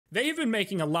They have been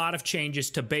making a lot of changes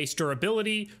to base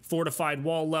durability, fortified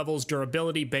wall levels,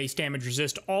 durability, base damage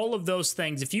resist, all of those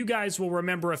things. If you guys will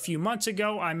remember a few months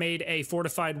ago, I made a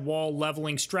fortified wall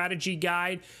leveling strategy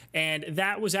guide, and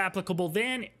that was applicable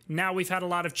then. Now we've had a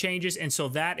lot of changes, and so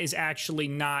that is actually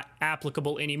not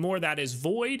applicable anymore. That is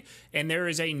void, and there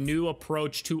is a new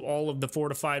approach to all of the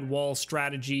fortified wall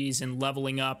strategies and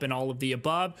leveling up and all of the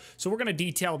above. So we're going to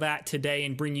detail that today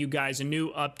and bring you guys a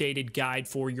new updated guide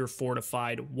for your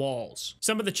fortified walls.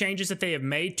 Some of the changes that they have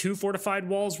made to fortified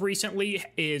walls recently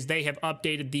is they have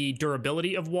updated the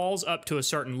durability of walls up to a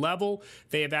certain level.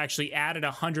 They have actually added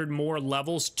 100 more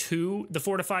levels to the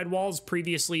fortified walls.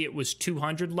 Previously, it was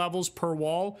 200 levels per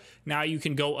wall. Now you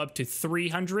can go up to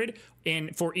 300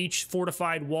 for each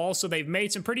fortified wall. So they've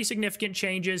made some pretty significant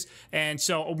changes, and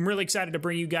so I'm really excited to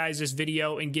bring you guys this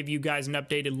video and give you guys an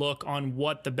updated look on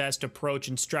what the best approach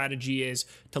and strategy is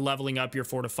to leveling up your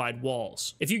fortified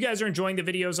walls. If you guys are enjoying the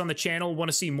videos on the channel, want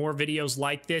to see more videos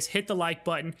like this, hit the like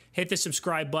button, hit the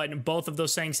subscribe button. Both of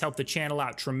those things help the channel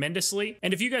out tremendously.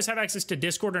 And if you guys have access to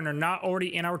Discord and are not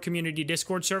already in our community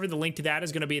Discord server, the link to that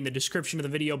is going to be in the description of the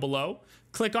video below.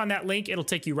 Click on that link, it'll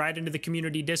take you right into the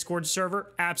community Discord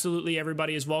server. Absolutely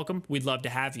everybody is welcome. We'd love to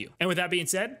have you. And with that being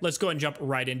said, let's go ahead and jump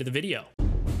right into the video.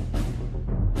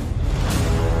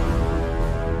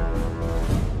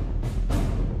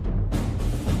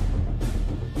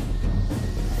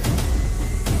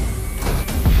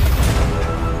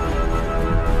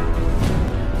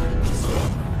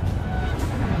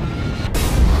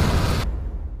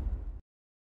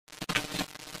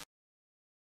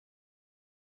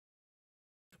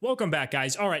 Welcome back,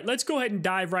 guys. All right, let's go ahead and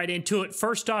dive right into it.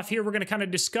 First off here, we're going to kind of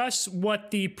discuss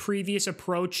what the previous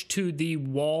approach to the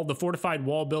fortified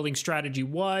wall building strategy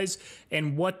was,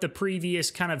 and what the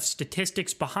previous kind of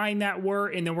statistics behind that were,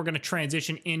 and then we're going to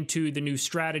transition into the new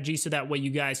strategy so that way you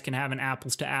guys can have an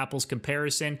apples to apples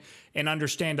comparison and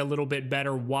understand a little bit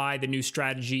better why the new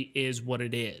strategy is what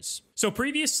it is. So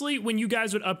previously, when you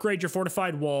guys would upgrade your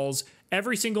fortified walls,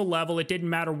 every single level, it didn't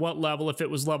matter what level, if it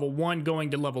was level 1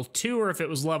 going to level 2 or if it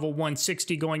was level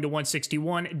 160 going to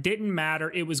 161, it didn't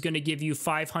matter. It was going to give you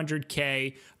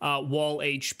 500k wall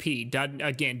HP.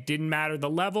 Again, didn't matter the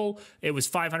level. It was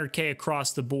 500k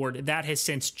across the board. That has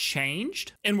since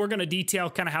changed, and we're going to detail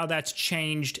kind of how that's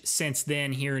changed since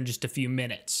then here in just a few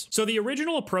minutes. So the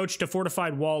original approach to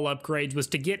fortified wall upgrades was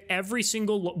to get every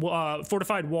single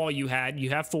fortified wall you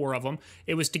have 4 of them.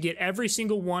 It was to get every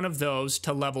single one of those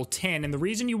to level 10. And the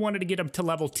reason you wanted to get them to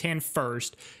level 10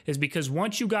 first is because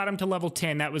once you got them to level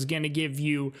 10, that was going to give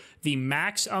you the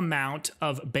max amount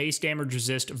of base damage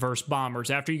resist versus bombers.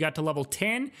 After you got to level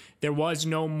 10, there was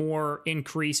no more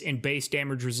increase in base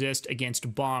damage resist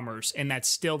against bombers. And that's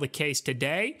still the case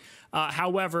today.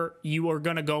 However, you are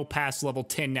going to go past level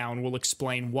 10 now, and we'll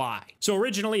explain why. So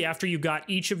originally, after you got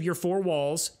each of your 4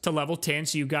 walls to level 10,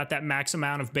 so you got that max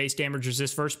amount of base damage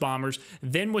resist versus bombers,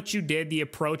 then what you did, the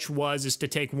approach is to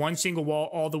take one single wall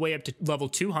all the way up to level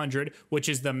 200, which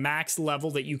is the max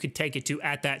level that you could take it to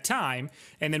at that time.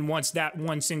 And then once that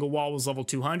one single wall was level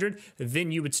 200,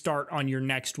 then you would start on your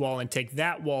next wall and take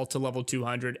that wall to level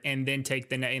 200, and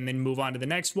then move on to the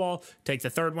next wall, take the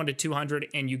third one to 200,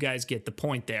 and you guys get the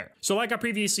point there. So like I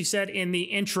previously said in the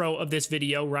intro of this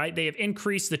video, right, they have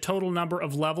increased the total number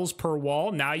of levels per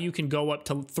wall. Now you can go up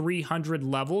to 300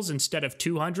 levels instead of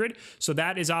 200. So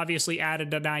that is obviously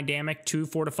added a dynamic to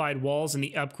fortified walls and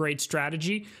the upgrade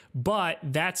strategy, but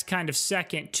that's kind of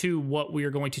second to what we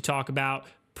are going to talk about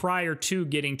prior to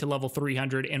getting to level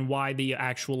 300 and why the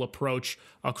actual approach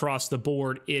across the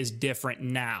board is different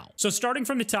now. So starting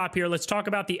from the top here, let's talk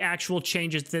about the actual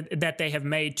changes that they have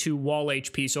made to wall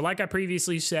HP. So like I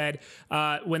previously said,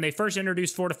 when they first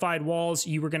introduced fortified walls,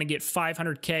 you were going to get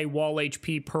 500k wall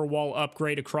HP per wall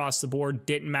upgrade across the board.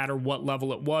 Didn't matter what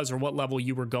level it was or what level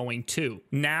you were going to.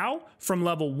 Now, from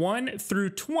level 1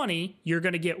 through 20, you're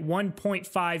going to get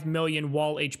 1.5 million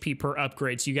wall HP per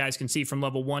upgrade. So you guys can see from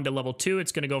level 1 to level 2,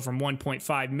 it's going to go from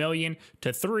 1.5 million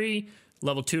to 3.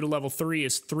 Level 2 to level 3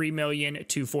 is 3 million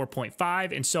to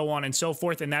 4.5, and so on and so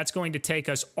forth. And that's going to take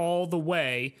us all the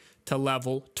way to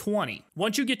level 20.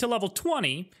 Once you get to level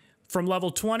 20, from level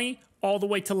 20 all the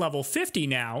way to level 50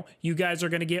 now, you guys are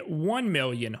going to get 1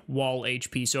 million wall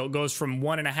HP. So it goes from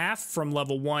 1.5 from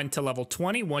level 1 to level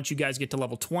 20. Once you guys get to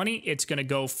level 20, it's going to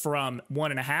go from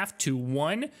 1.5 to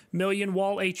 1 million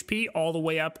wall HP all the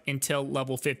way up until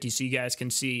level 50. So you guys can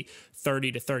see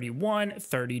 30 to 31,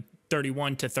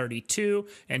 31 to 32,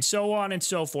 and so on and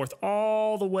so forth,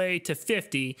 all the way to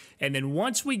 50. And then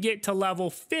once we get to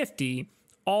level 50,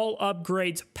 all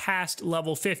upgrades past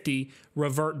level 50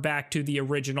 revert back to the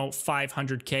original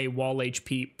 500k wall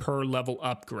HP per level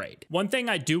upgrade. One thing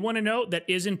I do want to note that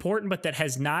is important but that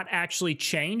has not actually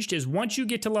changed is once you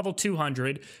get to level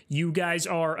 200, you guys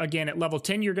are, again, at level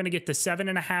 10, you're going to get the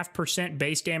 7.5%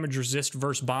 base damage resist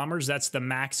versus bombers. That's the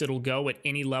max it'll go at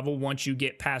any level once you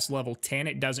get past level 10.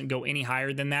 It doesn't go any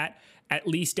higher than that, at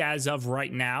least as of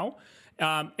right now.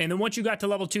 And then once you got to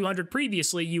level 200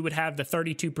 previously, you would have the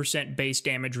 32% base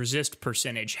damage resist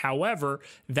percentage. However,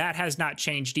 that has not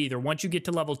changed either. Once you get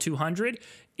to level 200,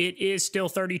 it is still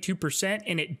 32%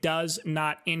 and it does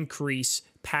not increase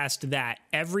past that.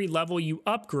 Every level you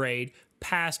upgrade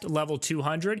past level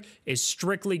 200 is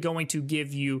strictly going to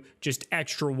give you just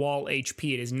extra wall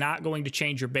HP. It is not going to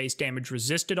change your base damage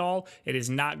resist at all. It is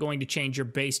not going to change your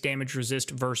base damage resist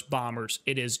versus bombers.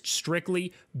 It is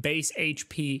strictly base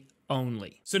HP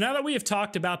only. So now that we have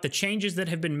talked about the changes that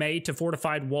have been made to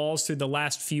Fortified Walls through the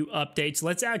last few updates,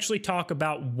 let's actually talk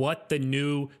about what the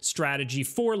new strategy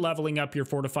for leveling up your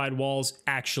Fortified Walls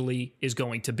actually is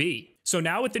going to be. So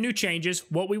now with the new changes,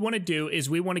 what we want to do is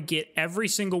we want to get every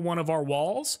single one of our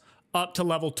walls up to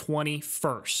level 20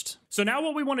 first. So now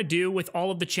what we want to do with all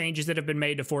of the changes that have been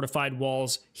made to Fortified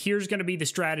Walls, here's going to be the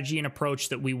strategy and approach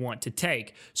that we want to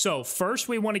take. So first,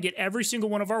 we want to get every single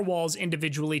one of our walls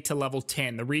individually to level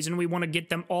 10. The reason we want to get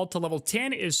them all to level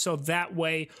 10 is so that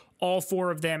way all 4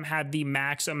 of them have the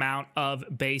max amount of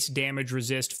base damage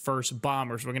resist versus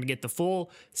bombers. We're going to get the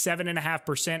full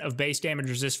 7.5% of base damage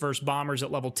resist versus bombers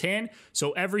at level 10.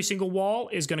 So every single wall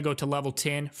is going to go to level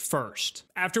 10 first.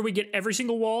 After we get every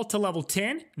single wall to level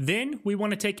 10, then we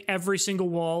want to take every single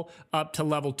wall up to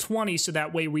level 20. So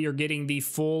that way we are getting the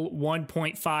full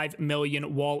 1.5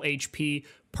 million wall HP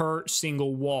per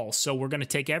single wall. So we're going to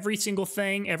take every single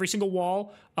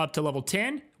wall up to level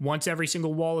 10. Once every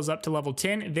single wall is up to level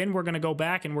 10, then we're going to go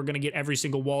back and we're going to get every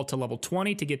single wall to level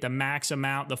 20 to get the max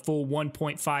amount, the full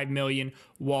 1.5 million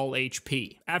wall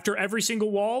HP. After every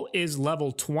single wall is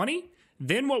level 20,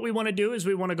 then what we want to do is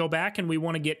we want to go back and we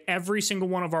want to get every single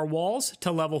one of our walls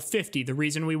to level 50. The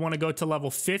reason we want to go to level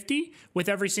 50 with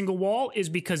every single wall is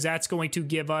because that's going to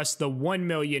give us the 1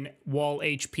 million wall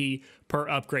HP per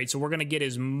upgrade. So we're going to get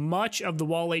as much of the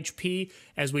wall HP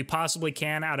as we possibly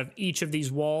can out of each of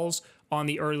these walls on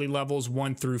the early levels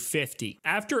 1 through 50.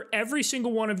 After every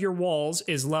single one of your walls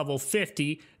is level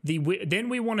 50, then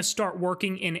we want to start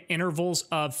working in intervals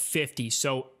of 50.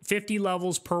 So 50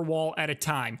 levels per wall at a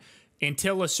time,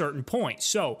 until a certain point.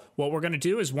 So what we're going to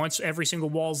do is once every single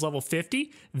wall is level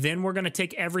 50, then we're going to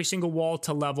take every single wall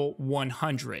to level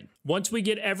 100. Once we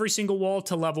get every single wall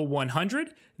to level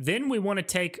 100, then we want to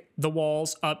take the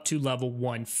walls up to level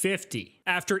 150.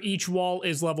 After each wall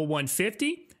is level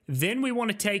 150, then we want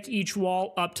to take each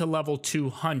wall up to level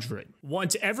 200.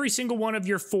 Once every single one of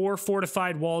your 4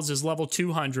 fortified walls is level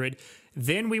 200,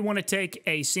 then we want to take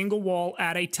a single wall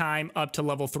at a time up to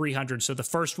level 300. So the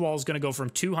first wall is going to go from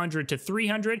 200 to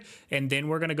 300, and then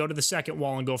we're going to go to the second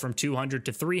wall and go from 200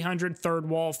 to 300, third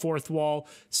wall, fourth wall,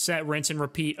 set, rinse, and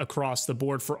repeat across the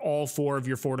board for all 4 of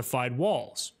your fortified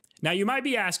walls. Now you might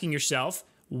be asking yourself,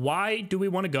 why do we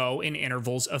want to go in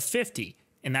intervals of 50?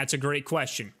 And that's a great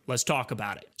question. Let's talk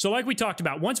about it. So like we talked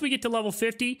about, once we get to level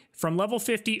 50, from level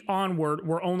 50 onward,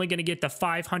 we're only going to get the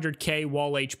 500k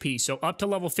wall HP. So up to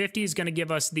level 50 is going to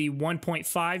give us the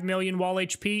 1.5 million wall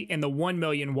HP and the 1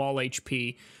 million wall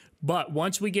HP. But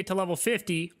once we get to level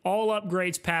 50, all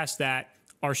upgrades past that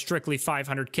are strictly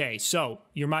 500k. So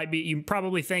you're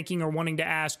probably thinking or wanting to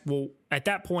ask, well, at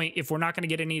that point, if we're not going to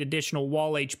get any additional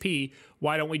wall HP,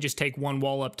 why don't we just take one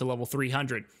wall up to level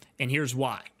 300? And here's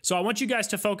why. So I want you guys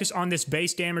to focus on this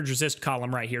base damage resist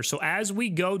column right here. So as we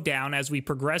go down, as we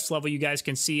progress level, you guys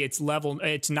can see it's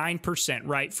 9%,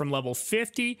 right? From level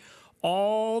 50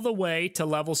 all the way to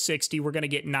level 60, we're going to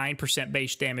get 9%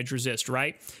 base damage resist,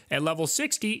 right? At level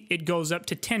 60, it goes up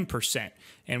to 10%.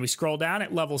 And we scroll down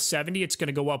at level 70, it's going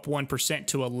to go up 1%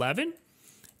 to 11.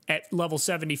 At level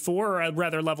 74, or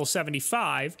rather level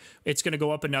 75, it's going to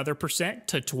go up another percent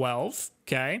to 12,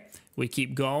 okay? We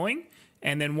keep going.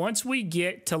 And then once we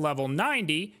get to level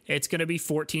 90, it's going to be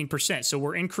 14%. So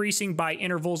we're increasing by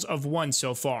intervals of 1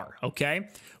 so far, okay?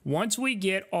 Once we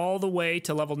get all the way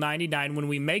to level 99, when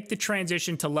we make the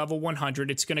transition to level 100,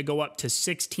 it's going to go up to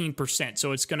 16%.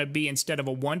 So it's going to be, instead of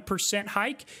a 1%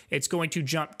 hike, it's going to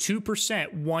jump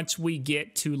 2% once we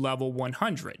get to level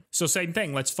 100. So same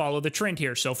thing, let's follow the trend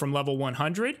here. So from level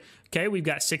 100, okay, we've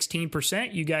got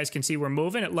 16%. You guys can see we're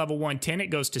moving. At level 110, it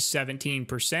goes to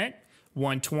 17%.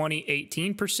 120,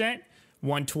 18%,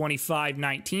 125,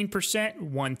 19%,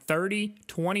 130,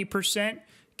 20%,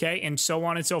 okay, and so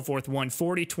on and so forth.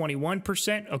 140,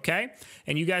 21%, okay?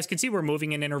 And you guys can see we're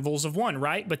moving in intervals of 1,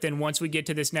 right? But then once we get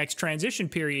to this next transition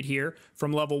period here,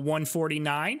 from level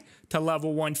 149 to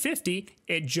level 150,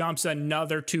 it jumps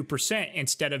another 2%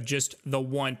 instead of just the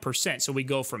 1%. So we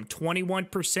go from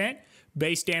 21%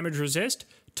 base damage resist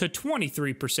to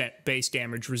 23% base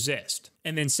damage resist.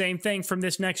 And then same thing from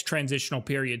this next transitional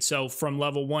period. So from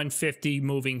level 150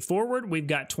 moving forward, we've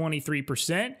got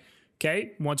 23%.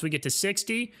 Okay, once we get to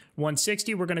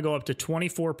 160, we're going to go up to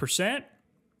 24%.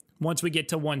 Once we get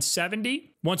to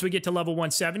 170, once we get to level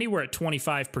 170, we're at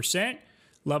 25%.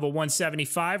 Level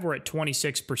 175, we're at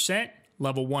 26%.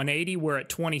 Level 180, we're at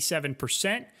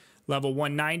 27%. Level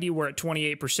 190, we're at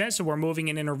 28%. So we're moving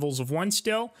in intervals of 1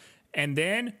 still. And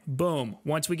then, boom,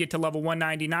 once we get to level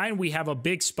 199, we have a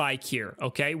big spike here,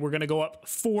 okay? We're going to go up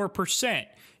 4%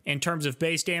 in terms of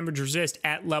base damage resist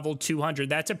at level 200.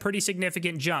 That's a pretty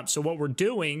significant jump. So what we're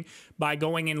doing by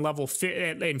going in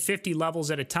 50 levels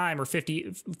at a time, or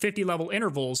 50 level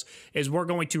intervals, is we're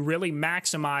going to really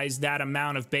maximize that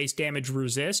amount of base damage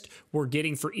resist we're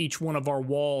getting for each one of our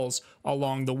walls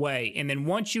along the way. And then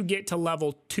once you get to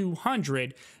level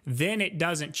 200, then it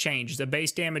doesn't change. The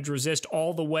base damage resist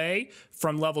all the way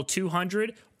from level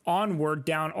 200 onward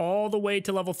down all the way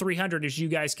to level 300, as you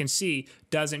guys can see,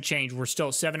 doesn't change. We're still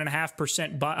at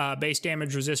 7.5% base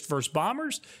damage resist versus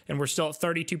bombers, and we're still at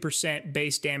 32%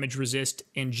 base damage resist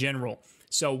in general.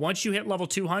 So once you hit level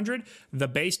 200, the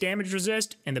base damage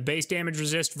resist and the base damage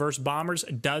resist versus bombers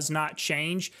does not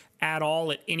change at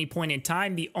all at any point in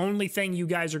time. The only thing you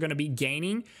guys are going to be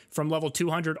gaining from level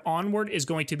 200 onward is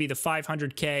going to be the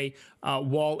 500k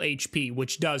wall HP,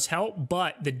 which does help,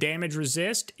 but the damage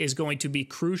resist is going to be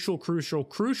crucial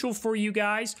for you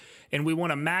guys, and we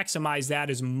want to maximize that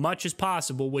as much as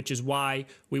possible, which is why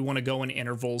we want to go in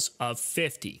intervals of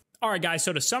 50. All right, guys,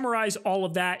 so to summarize all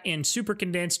of that in super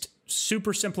condensed,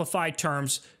 super simplified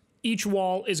terms, each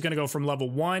wall is going to go from level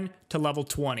 1 to level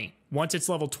 20. Once it's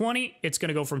level 20, it's going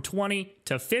to go from 20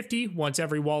 to 50. Once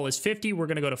every wall is 50, we're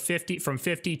going to go to 50, from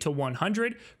 50 to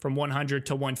 100, from 100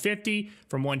 to 150,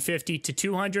 from 150 to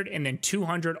 200, and then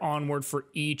 200 onward for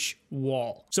each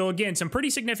wall. So again, some pretty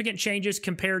significant changes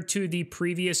compared to the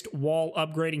previous wall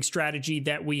upgrading strategy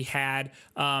that we had.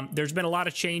 There's been a lot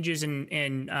of changes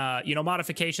and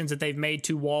modifications that they've made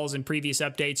to walls in previous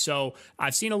updates. So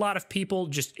I've seen a lot of people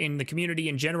just in the community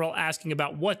in general asking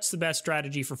about what's the best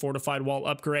strategy for fortified wall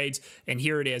upgrades. And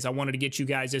here it is. I wanted to get you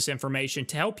guys this information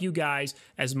to help you guys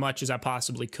as much as I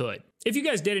possibly could. If you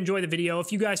guys did enjoy the video,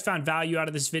 if you guys found value out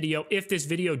of this video, if this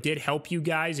video did help you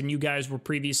guys and you guys were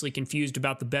previously confused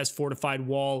about the best fortified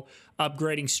wall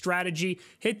upgrading strategy,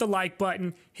 hit the like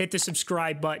button, hit the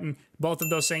subscribe button. Both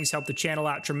of those things help the channel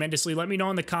out tremendously. Let me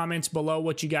know in the comments below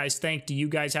what you guys think. Do you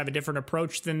guys have a different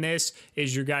approach than this?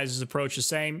 Is your guys' approach the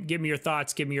same? Give me your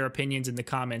thoughts, give me your opinions in the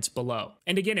comments below.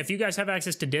 And again, if you guys have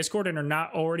access to Discord and are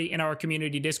not already in our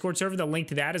community Discord server, the link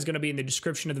to that is going to be in the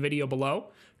description of the video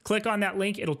below. Click on that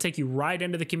link. It'll take you right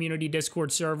into the community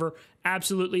Discord server.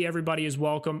 Absolutely everybody is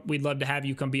welcome. We'd love to have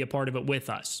you come be a part of it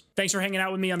with us. Thanks for hanging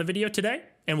out with me on the video today,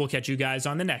 and we'll catch you guys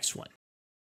on the next one.